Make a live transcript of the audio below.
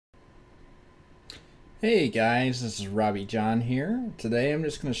Hey guys, this is Robbie John here. Today I'm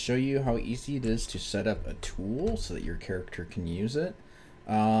just going to show you how easy it is to set up a tool so that your character can use it.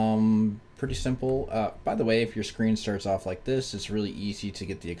 Pretty simple. By the way, if your screen starts off like this, it's really easy to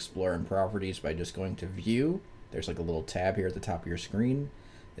get the Explorer and Properties by just going to View. There's like a little tab here at the top of your screen.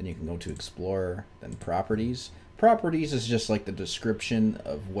 Then you can go to Explorer, then Properties. Properties is just like the description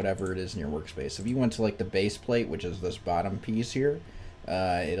of whatever it is in your workspace. If you went to like the base plate, which is this bottom piece here,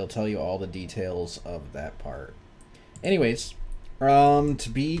 it'll tell you all the details of that part. Anyways, to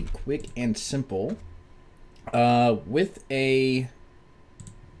be quick and simple, with a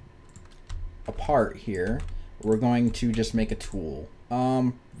part here, we're going to just make a tool.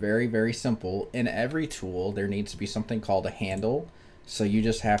 Very simple. In every tool, there needs to be something called a handle. So you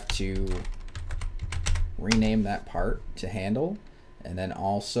just have to rename that part to handle. And then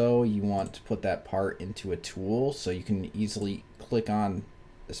also you want to put that part into a tool, so you can easily click on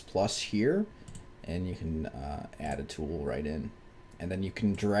this plus here and you can add a tool right in. And then you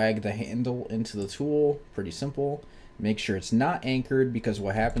can drag the handle into the tool. Pretty simple. Make sure it's not anchored, because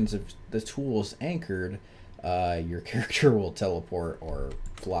what happens if the tool is anchored, your character will teleport or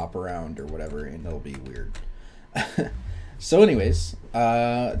flop around or whatever, and it'll be weird. So anyways,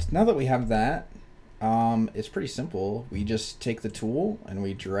 now that we have that, it's pretty simple. We just take the tool and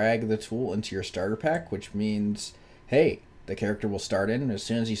we drag the tool into your starter pack, which means, hey, the character will start in as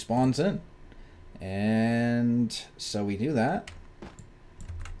soon as he spawns in. And so we do that.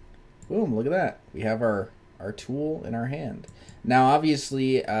 Boom, look at that. We have our tool in our hand. Now,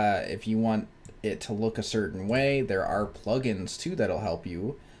 obviously, if you want it to look a certain way, there are plugins too that'll help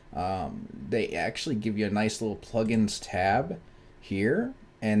you. They actually give you a nice little plugins tab here.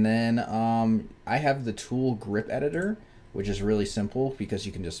 And then I have the tool grip editor, which is really simple because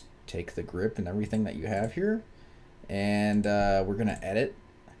you can just take the grip and everything that you have here, and we're gonna edit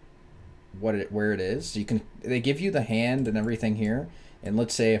where it is. So you can, they give you the hand and everything here. And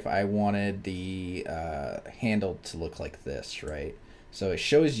let's say if I wanted the handle to look like this, right? So it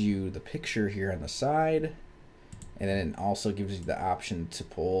shows you the picture here on the side, and then it also gives you the option to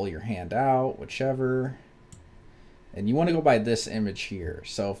pull your hand out, whichever. And you want to go by this image here.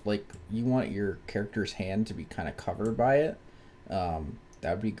 So if like you want your character's hand to be kind of covered by it, that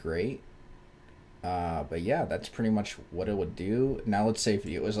would be great. But yeah, that's pretty much what it would do. Now let's say if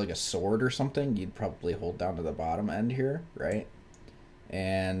it was like a sword or something, you'd probably hold down to the bottom end here, right?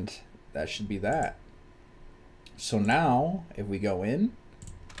 And that should be that. So now if we go in,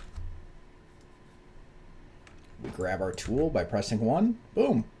 we grab our tool by pressing 1,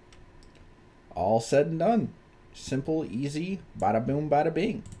 boom, all said and done. Simple, easy, bada boom, bada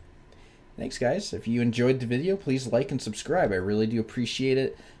bing. Thanks guys. If you enjoyed the video, please like and subscribe. I really do appreciate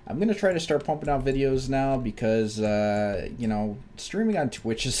it. I'm going to try to start pumping out videos now because, you know, streaming on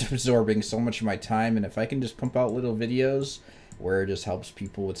Twitch is absorbing so much of my time. And if I can just pump out little videos where it just helps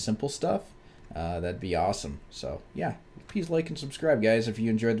people with simple stuff, that'd be awesome. So yeah, please like and subscribe guys if you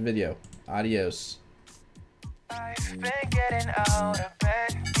enjoyed the video. Adios. I've been getting out of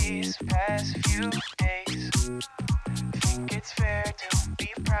bed these past few days. Think it's fair to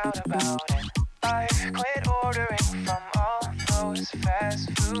be proud about it. I've quit ordering from all those fast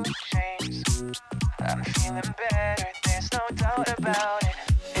food chains. I'm feeling better, there's no doubt about it.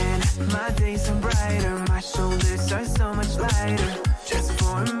 And my days are brighter, my shoulders are so much lighter. Just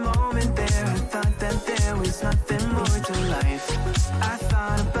for a moment there, I thought that there was nothing more to life. I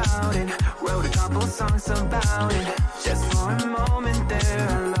thought about it, wrote a couple songs about it. Just for a moment there,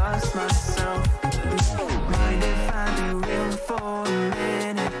 I lost myself. Mind if I be real for a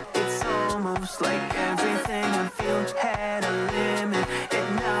minute? It's almost like everything I feel had a limit.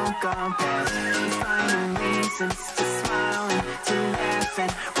 It now gone past. Finding reasons to smile and to laugh,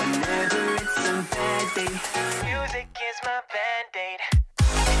 and whenever it's a bad day,